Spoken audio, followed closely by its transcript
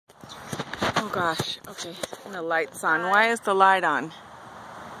Oh gosh, okay, and the light's on. Why is the light on?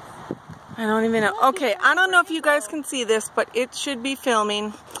 I don't even know. Okay, I don't know if you guys can see this, but it should be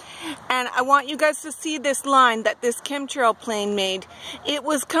filming. And I want you guys to see this line that this chemtrail plane made. It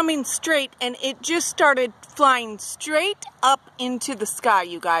was coming straight and it just started flying straight up into the sky,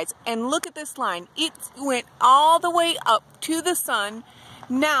 you guys. And look at this line. It went all the way up to the sun.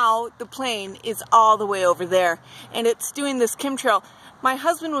 Now the plane is all the way over there and it's doing this chemtrail. My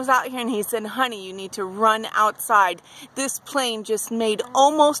husband was out here and he said, honey, you need to run outside. This plane just made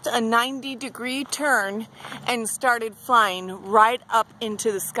almost a 90-degree turn and started flying right up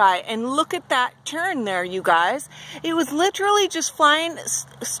into the sky. And look at that turn there, you guys. It was literally just flying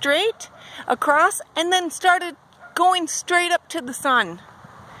straight across and then started going straight up to the sun.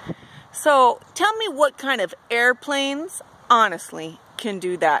 So tell me what kind of airplanes, honestly, can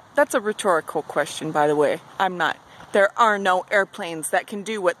do that. That's a rhetorical question, by the way. I'm not. There are no airplanes that can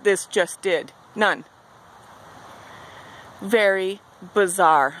do what this just did. None. Very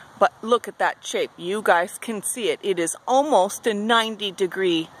bizarre. But look at that shape. You guys can see it. It is almost a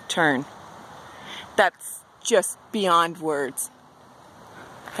 90-degree turn. That's just beyond words.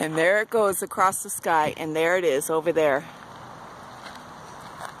 And there it goes across the sky, and there it is over there.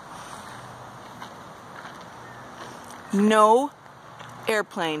 No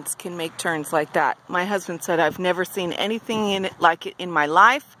airplanes can make turns like that. My husband said, I've never seen anything in it like it in my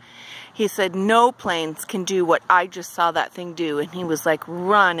life. He said, no planes can do what I just saw that thing do. And he was like,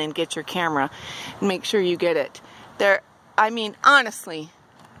 run and get your camera and make sure you get it. There, I mean, honestly,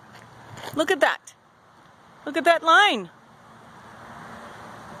 look at that. Look at that line.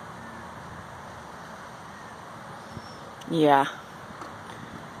 Yeah.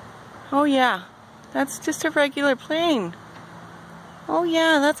 Oh yeah, that's just a regular plane. Oh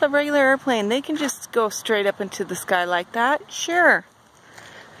yeah, that's a regular airplane. They can just go straight up into the sky like that. Sure.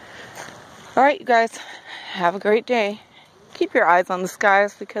 Alright, you guys, have a great day. Keep your eyes on the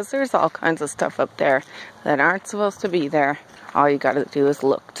skies because there's all kinds of stuff up there that aren't supposed to be there. All you gotta do is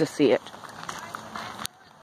look to see it.